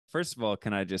first of all,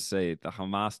 can I just say the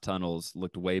Hamas tunnels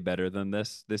looked way better than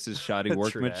this? This is shoddy True that.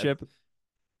 workmanship.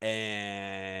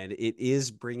 And it is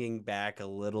bringing back a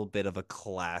little bit of a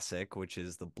classic, which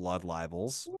is the blood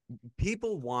libels.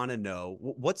 People want to know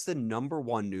what's the number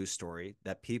one news story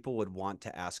that people would want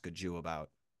to ask a Jew about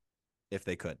if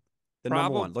they could. The number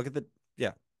Probably one. Look at the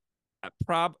yeah,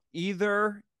 prob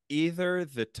either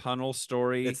the tunnel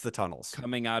story it's the tunnels.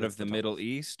 coming out It's of the the Middle tunnels.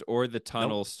 East or the Nope.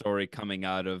 tunnel story coming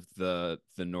out of the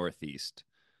Northeast.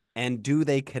 And do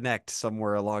they connect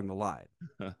somewhere along the line?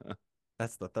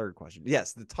 That's the third question.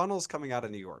 Yes, the tunnels coming out of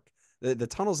New York. The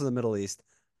tunnels in the Middle East,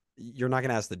 you're not going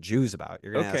to ask the Jews about.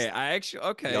 You're going to Okay, ask I actually the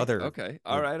okay, other okay.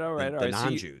 All the right, all the, right, all the right.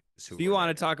 non-Jews who So you were want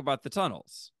to there. talk about the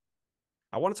tunnels.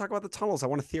 I want to talk about the tunnels. I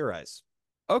want to theorize.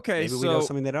 Okay, Maybe we know so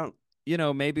something they don't.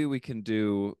 maybe we can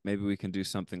do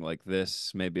something like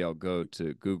this. Maybe I'll go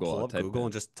to Google. Pull I'll up type Google and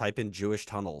in just type in Jewish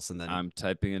tunnels and then I'm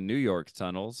typing in New York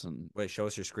tunnels and wait, show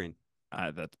us your screen.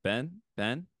 that's Ben.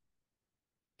 Ben,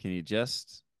 can you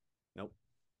just Nope.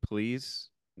 please?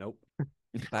 Nope.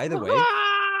 By the way,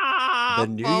 the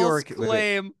New False York wait, wait,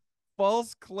 claim.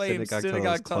 False claim. synagogue tunnel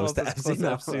is Synagogue close tunnels to is FC. close to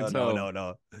No, Epstein's no, home. no,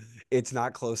 no. It's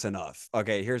not close enough.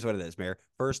 Okay, here's what it is, Mayor.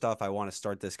 First off, I want to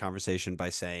start this conversation by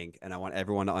saying, and I want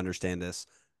everyone to understand this,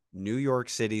 New York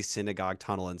City synagogue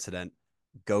tunnel incident,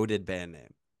 goated band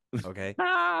name. Okay.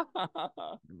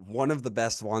 One of the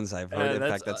best ones I've heard. Yeah, In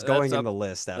that's fact, that's that's going in up the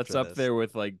list that's after up this. there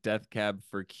with like Death Cab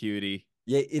for Cutie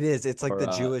Yeah, it is. It's like or the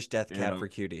Jewish death you cab know, for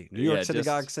cutie. New York yeah,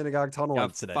 synagogue, just synagogue tunnel got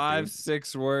incident, five, dude.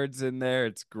 6 words in there.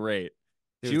 It's great.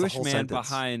 Dude, it's a Jewish whole man sentence.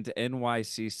 behind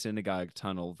NYC synagogue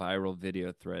tunnel viral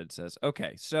video thread says,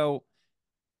 okay, so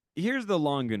here's the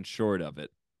long and short of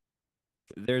it.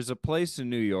 There's a place in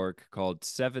New York called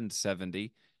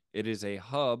 770. It is a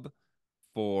hub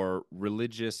for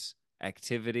religious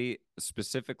activity,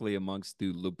 specifically amongst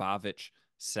the Lubavitch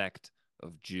sect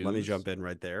of Let me Jews. jump in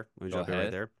right there. Let me Go jump in right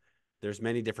ahead. there. There's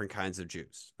many different kinds of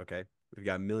Jews. Okay. We've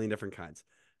got a million different kinds.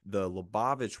 The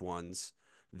Lubavitch ones,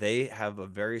 they have a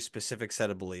very specific set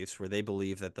of beliefs where they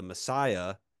believe that the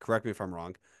Messiah, correct me if I'm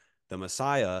wrong, the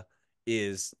Messiah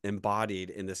is embodied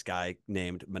in this guy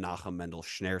named Menachem Mendel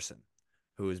Schneerson,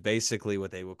 who is basically what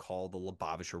they would call the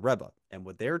Lubavitcher Rebbe. And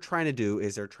what they're trying to do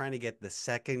is they're trying to get the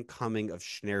second coming of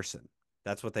Schneerson.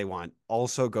 That's what they want.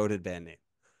 Also, goaded band name.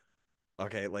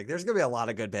 Okay, like there's gonna be a lot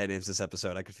of good band names this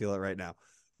episode. I could feel it right now.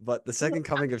 But the second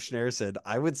coming of Schneerson,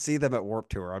 I would see them at Warp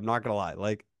Tour. I'm not gonna lie.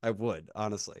 Like I would,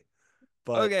 honestly.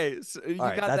 But Okay, so all you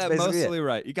right, got that's that basically it. mostly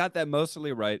right. You got that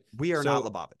mostly right. We are not So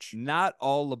Lubavitch. not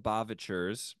all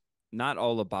Lubavitchers, not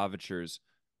all Lubavitchers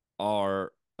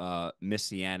are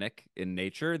messianic in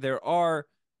nature.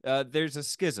 There's a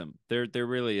schism. There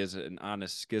really is an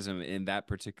honest schism in that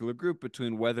particular group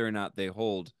between whether or not they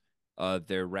hold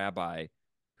their rabbi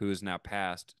who is now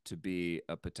passed to be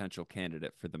a potential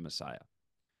candidate for the Messiah.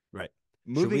 Right.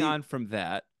 Should Moving we on from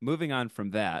that, moving on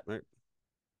from that, right,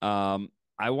 um,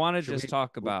 I want to should just we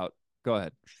talk about. Go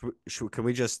ahead. can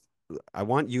we just I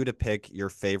want you to pick your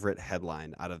favorite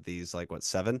headline out of these like what,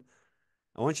 seven?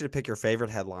 I want you to pick your favorite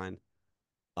headline.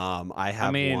 I I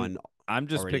have mean, one I'm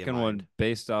just already in picking mind. one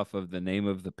based off of the name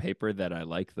of the paper that I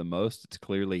like the most. It's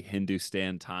clearly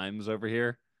Hindustan Times over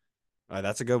here. All right,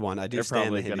 that's a good one. I do They're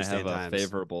stand the probably going to have Hindustan a Times.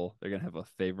 favorable. They're going to have a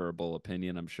favorable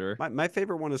opinion, I'm sure. My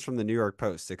favorite one is from the New York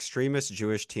Post. Extremist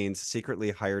Jewish teens secretly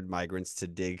hired migrants to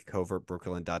dig covert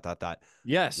Brooklyn dot dot dot.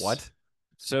 Yes. What?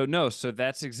 So no, so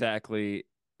that's exactly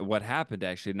what happened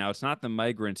actually. Now it's not the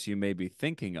migrants you may be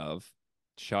thinking of,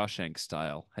 Shawshank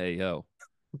style. Hey yo.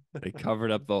 They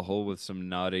covered up the hole with some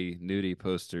naughty nudie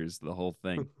posters, the whole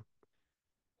thing.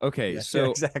 Okay, Yeah, yeah,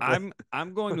 so exactly.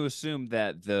 I'm going to assume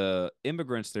that the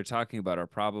immigrants they're talking about are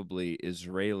probably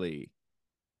Israeli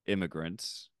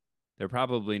immigrants. They're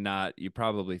probably not, you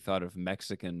probably thought of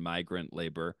Mexican migrant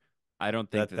labor. I don't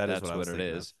think that That is what that's I what was it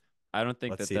thinking of. is. I don't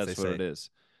think Let's that see if they that's what it say. is.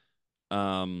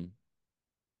 Um,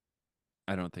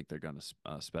 I don't think they're going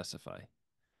to specify.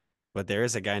 But there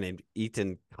is a guy named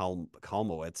Eaton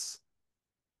Kalmowitz.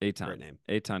 Great Eitan, name.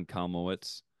 Eitan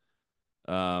Kalmowitz.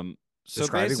 Um, so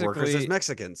Describing workers as basically,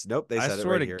 Mexicans. Nope, they I said it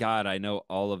swear right to here. God, I know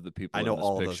all of the I people know in this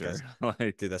all of those guys. picture.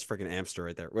 Like, Dude, that's freaking Amster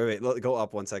right there. Wait, go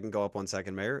up 1 second. Go up 1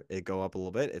 second, Mayor. It go up a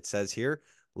little bit. It says here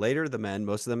later, the men,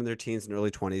 most of them in their teens and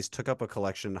early 20s, took up a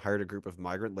collection and hired a group of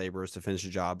migrant laborers to finish the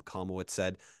job. Kalmowitz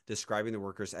said, describing the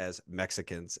workers as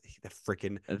Mexicans. The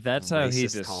freaking that's how he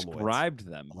racist Kalmowitz, described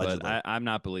them, but allegedly. I'm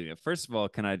not believing it. First of all,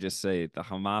 can I just say the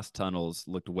Hamas tunnels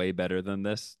looked way better than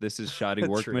this? This is shoddy True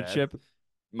that. workmanship.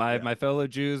 My Yeah, my fellow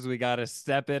Jews, we got to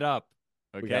step it up.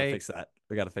 we got to Okay? fix that.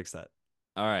 We got to fix that.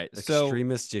 All right. So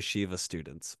Extremist yeshiva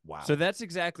students. so Wow. that's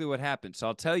exactly what happened. So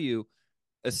I'll tell you,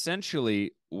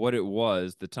 essentially what it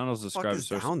was, the tunnels Fuck described is as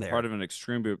source down part there? of an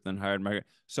extreme group, then hired migrant.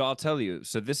 So I'll tell you.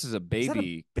 So this is a Is that a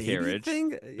baby baby carriage.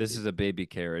 thing? This is a baby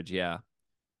carriage, yeah.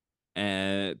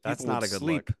 And That's people would not a good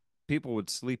sleep. look. People would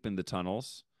sleep in the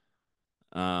tunnels.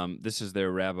 This is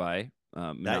their rabbi,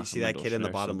 That you see Menachem that Mendel kid in the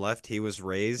bottom Schneerson. left? He was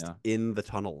raised Yeah, in the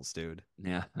tunnels, dude.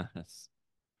 yeah.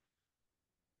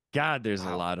 God, there's a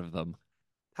How lot of them.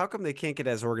 how come they can't get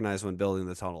as organized when building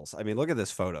the tunnels? I mean, look at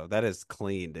this photo. That is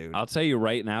clean, dude. I'll tell you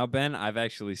right now, Ben, I've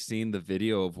actually seen the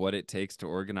video of what it takes to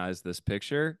organize this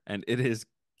picture, and it is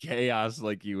chaos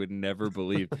like you would never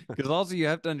believe. Because also, you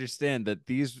have to understand that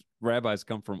these rabbis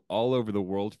come from all over the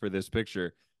world for this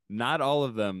picture. Not all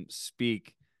of them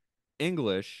speak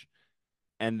English.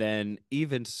 And then,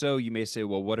 even so, you may say,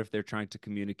 well, what if they're trying to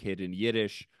communicate in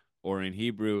Yiddish or in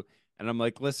Hebrew? And I'm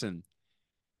like, listen,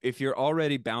 if you're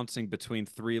already bouncing between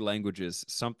three languages,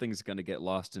 something's going to get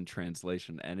lost in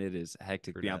translation, and it is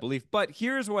hectic True beyond that. belief. But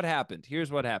here's what happened.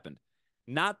 Here's what happened.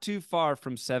 Not too far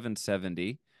from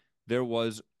 770, there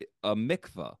was a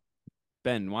mikvah.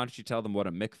 Ben, why don't you tell them what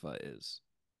a mikvah is?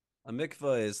 A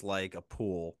mikvah is like a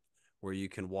pool where you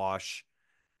can wash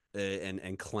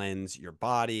and cleanse your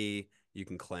body. You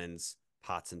can cleanse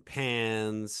pots and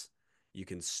pans. You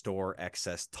can store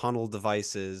excess tunnel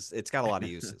devices. It's got a lot of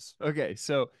uses. Okay,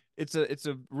 so it's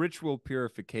a ritual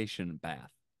purification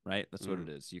bath, right? That's what it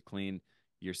Mm, is. You clean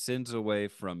your sins away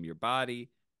from your body,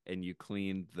 and you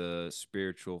clean the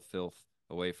spiritual filth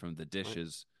away from the right.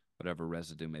 dishes, whatever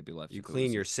residue may be left You if it clean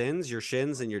was. your sins, your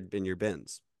shins, and your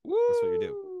bins. That's what you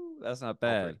do. Woo! That's not All three.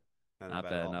 bad. Not Not bad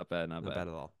at bad, all. not bad, not Not bad. bad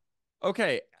at all.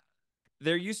 Okay,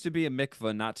 there used to be a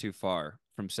mikvah not too far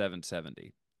from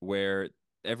 770 where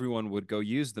everyone would go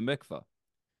use the mikvah.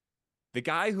 The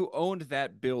guy who owned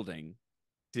that building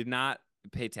did not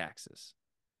pay taxes.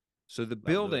 So the That'll do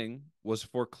it. building was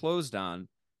foreclosed on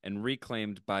and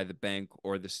reclaimed by the bank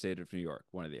or the state of New York,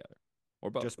 one or the other, or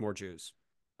both. Just more Jews.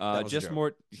 That was a Just joke.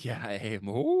 more, yeah. Hey,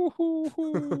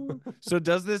 so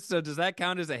does this? So does that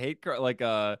count as a hate crime? Like,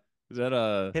 is that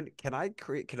a? Can I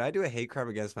create? Can I do a hate crime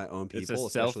against my own It's a people,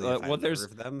 self. especially if I Well, there's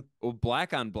nerve them? well,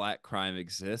 black on black crime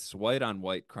exists, white on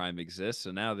white crime exists,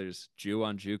 so now there's Jew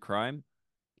on Jew crime.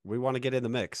 We want to get in the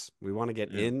mix. We want to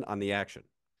get Yeah. in on the action.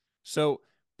 So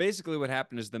basically, what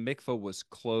happened is the mikvah was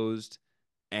closed,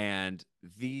 and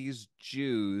these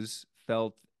Jews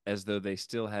felt as though they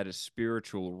still had a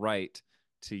spiritual right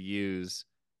to use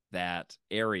that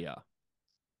area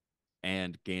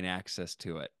and gain access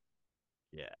to it.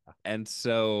 Yeah. And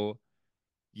so,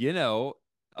 you know,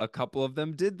 a couple of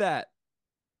them did that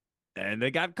and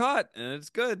they got caught and it's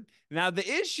good. Now, the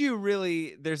issue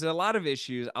really, there's a lot of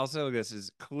issues. I'll say this is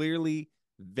clearly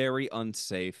very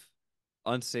unsafe,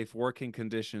 unsafe working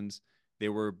conditions. They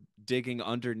were digging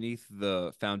underneath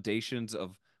the foundations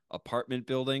of apartment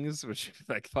buildings, which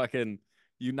like fucking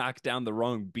you knock down the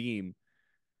wrong beam,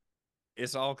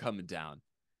 it's all coming down.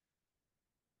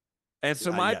 And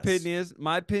so Yes.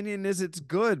 my opinion is it's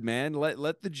good, man.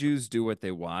 Let the Jews do what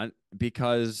they want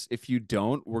because if you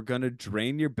don't, we're gonna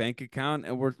drain your bank account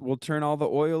and we'll turn all the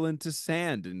oil into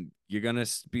sand and you're gonna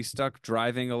be stuck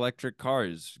driving electric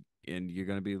cars and you're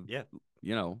gonna be, Yeah.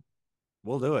 you know,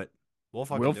 We'll do it. We'll we'll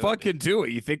fucking do it, dude. fucking do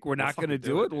it. You think we're We'll not gonna fucking do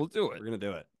do it, it? dude. We'll do We're it. gonna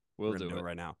do it. We're We'll gonna do do it it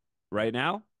right now. right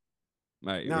now. All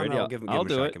right, you No, ready? no, I'll give him a do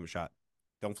shot. it. Give him a shot.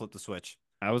 Don't flip the switch.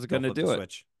 I was Don't gonna flip the do it.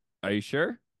 switch. Are you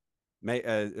sure? May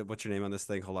what's your name on this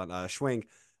thing? Hold on. Schwing.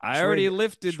 I already Schwig.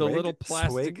 lifted the Schwig? little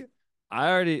plastic.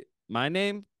 Swig? My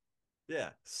name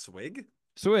Yeah. Swig?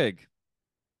 Swig.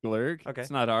 Glurg. It's Okay.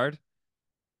 not hard.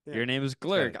 Yeah. Your name is It's got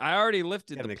Glurg. I already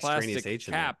lifted got the an extraneous plastic H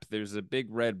in there. cap. There's a big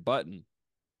red button.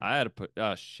 I had to put.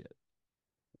 Oh shit!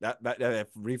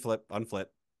 Reflip, unflip.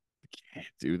 Can't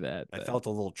do that, I Ben. felt a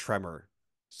little tremor.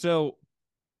 So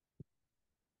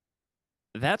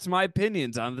that's my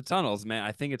opinions on the tunnels, man.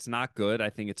 I think it's not good. I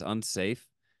think it's unsafe.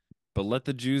 But let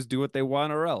the Jews do what they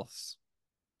want, or else.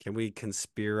 Can we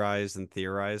conspirize and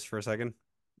theorize for a second?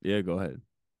 Yeah, go ahead.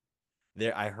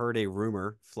 I heard a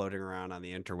rumor floating around on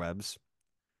the interwebs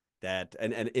that,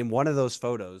 and in one of those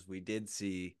photos, we did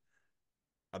see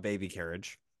a baby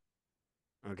carriage.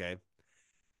 Okay.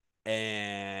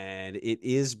 And it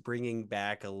is bringing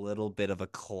back a little bit of a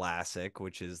classic,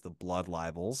 which is the Blood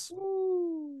Libels.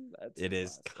 Ooh, that's a It is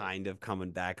classic. kind of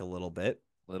coming back a little bit.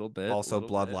 Little bit, Also, little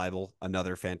Blood bit. Libel,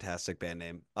 another fantastic band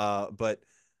name. But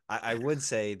I would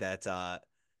say that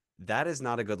that is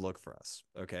not a good look for us.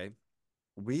 Okay.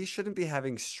 We shouldn't be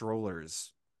having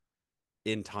strollers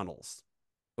in tunnels.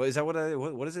 Well, is that what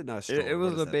is it? Not a It stroller. What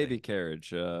was is a that baby thing?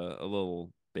 carriage, a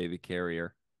little baby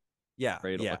carrier, Yeah,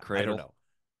 cradle, a yeah. I don't cradle. know.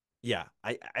 Yeah,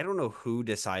 I don't know who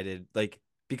decided like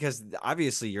because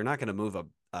obviously you're not going to move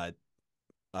a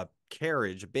a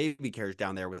carriage, a baby carriage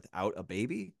down there without a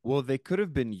baby Well, they could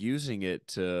have been using it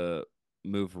to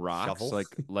move rocks shovel.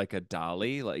 like a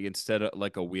dolly, like instead of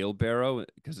like a wheelbarrow,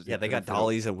 because Yeah, they got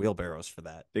dollies and wheelbarrows for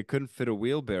that. they couldn't fit a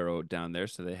wheelbarrow down there,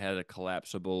 so they had a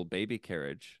collapsible baby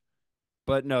carriage.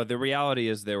 But no, the reality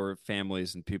is there were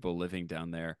families and people living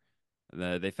down there.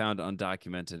 They found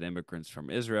undocumented immigrants from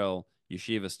Israel,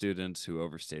 yeshiva students who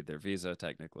overstayed their visa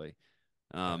technically,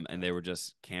 Oh and God. they were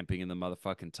just camping in the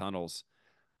motherfucking tunnels.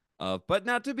 But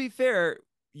now to be fair,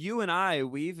 you and I,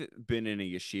 we've been in a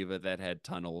yeshiva that had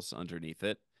tunnels underneath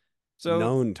it. So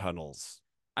Known tunnels,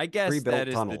 I guess that pre-built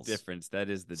is the tunnels, difference. That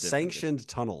is the difference. sanctioned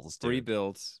tunnels, dude.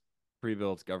 Pre-built,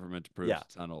 pre-built government Yeah,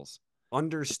 approved tunnels.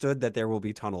 understood that there will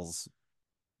be tunnels.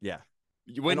 Yeah.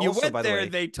 And When you also, went by the there, way,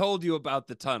 they told you about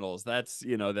the tunnels. That's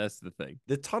the thing.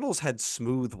 the tunnels had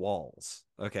smooth walls.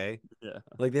 Okay. Yeah.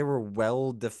 Like they were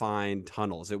well defined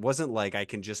tunnels. It wasn't like I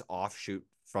can just offshoot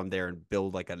from there and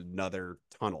build like another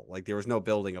tunnel. Like there was no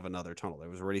building of another tunnel. There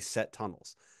was already set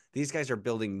tunnels. These guys are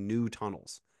building new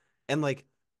tunnels. And like,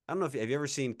 I don't know if have you ever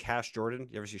seen Cash Jordan?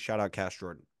 You ever see shout out Cash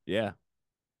Jordan? Yeah.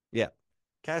 Yeah.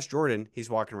 Cash Jordan, he's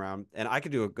walking around, and I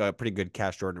could do a pretty good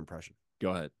Cash Jordan impression.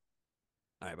 Go ahead.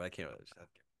 All right, but I can't really.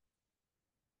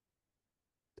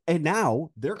 And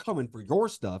now they're coming for your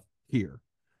stuff here.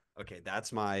 Okay,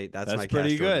 that's my That's Cash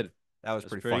pretty Jordan. good. That was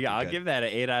That's pretty pretty good. fucking I'll good. give that an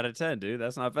 8 out of 10, dude.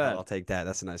 That's not I'll bad. take that.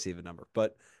 That's a nice even number.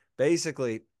 But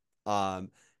basically, um,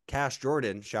 Cash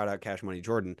Jordan, shout out Cash Money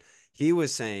Jordan, he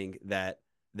was saying that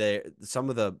some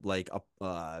of the like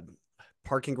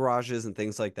parking garages and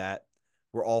things like that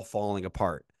were all falling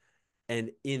apart.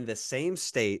 And in the same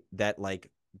state that like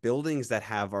buildings that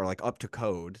have are like up to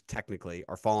code technically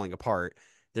are falling apart,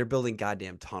 they're building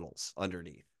goddamn tunnels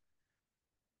underneath.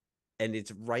 And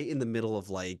it's right in the middle of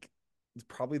like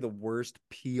probably the worst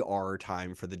PR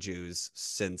time for the Jews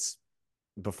since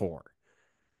before.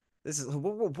 This is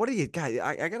what do you guys?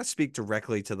 I got to speak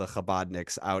directly to the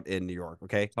Chabadniks out in New York.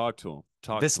 Okay, Talk to him.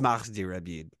 Talk to him. Vismachdi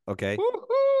Rebbe. Okay,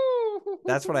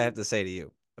 that's what I have Woo-hoo! to say to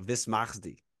you.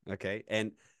 Vismachdi. Okay,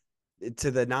 and to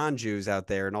the non-Jews out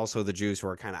there, and also the Jews who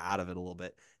are kind of out of it a little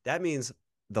bit, that means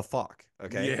the fuck.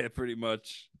 Okay, Yeah, pretty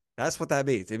much. that's what that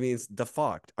means. It means the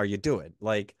fuck are you doing?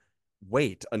 Like,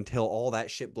 wait until all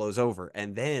that shit blows over,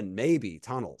 and then maybe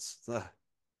tunnels. Ugh,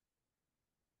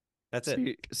 that's So,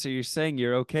 it. so you're saying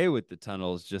you're okay with the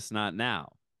tunnels, just not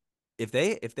now? If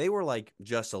they were like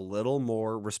just a little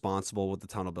more responsible with the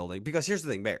tunnel building, because here's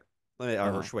the thing, Mayor, or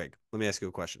Uh-huh. Schwig, let me ask you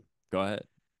a question. Go ahead.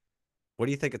 What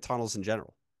do you think of tunnels in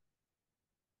general?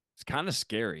 It's kind of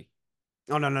scary.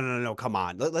 Oh no, come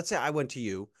on. Let's say I went to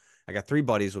you, I got three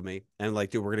buddies with me, and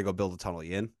like, dude, we're gonna go build a tunnel.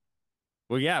 You in?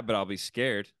 Well, yeah, but I'll be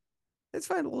scared. It's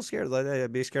fine. A little scared. Like,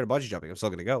 I'd be scared of bungee jumping. I'm still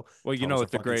gonna go. Well, Tunnels are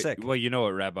fucking sick. you know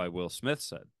what Rabbi Will Smith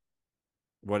said.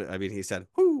 What I mean, he said,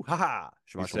 "Whoo, haha,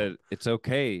 He Shabbat shalom." said it's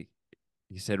okay.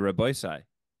 He said Rabbi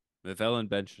with Ellen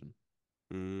Benson.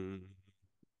 Mm,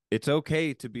 It's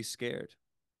okay to be scared.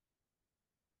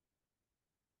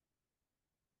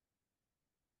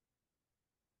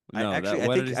 I No, that actually, I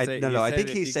what did think he I say? no, He no. I said think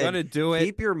if he you're said, gonna do it,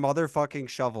 "Keep your motherfucking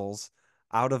shovels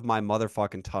out of my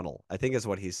motherfucking tunnel." I think is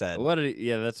what he said. what did he,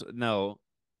 yeah, that's no.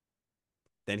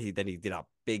 Then he did a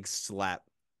big slap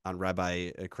on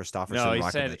Rabbi No, Christofferson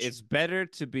he said Rakovich. it's better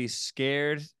to be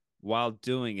scared while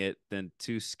doing it than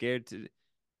too scared to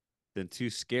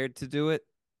do it.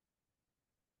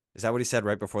 Is that what he said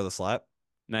right before the slap?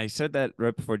 Now he said that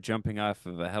right before jumping off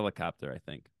of a helicopter, I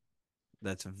think.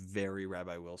 That's very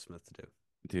Rabbi Will Smith to do.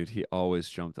 Dude, he always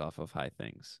jumped off of high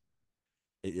things.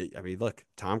 I mean, look,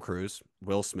 Tom Cruise,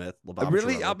 Will Smith, Lubavitcher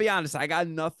Really, I'll Rebbe. be honest. I got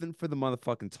nothing for the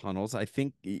motherfucking tunnels. I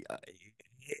think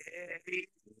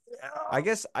I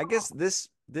guess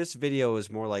this video is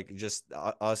more like just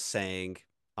us saying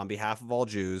on behalf of all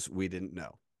Jews, we didn't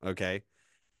know, okay,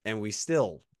 and we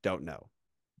still don't know,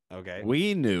 okay.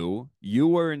 we knew you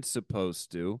weren't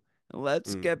supposed to.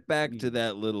 Let's Mm. get back to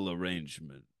that little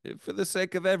arrangement for the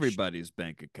sake of everybody's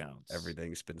bank accounts.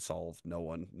 Everything's been solved. No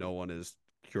one is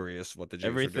curious what the Jews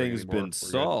are doing Everything's anymore. been We're good.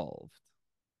 solved.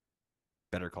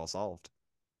 Better call solved.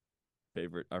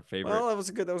 Our favorite Well, that was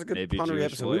a good maybe punnery Jewish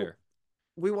episode. lawyer.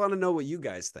 We want to know what you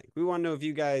guys think. We want to know if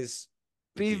you guys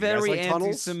Be do you guys very like tunnels?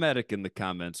 anti-Semitic in the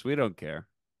comments. We don't care.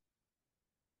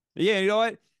 Yeah, you know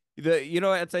what? You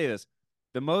know what? I'll tell you this.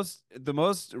 The most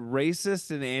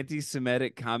racist and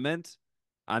anti-Semitic comment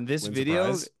on this Win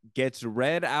video surprise. gets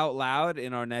read out loud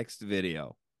in our next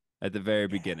video at the very Yeah,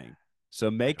 beginning. So I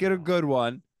make don't it a know. good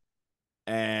one,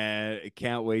 and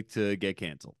can't wait to get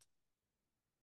canceled.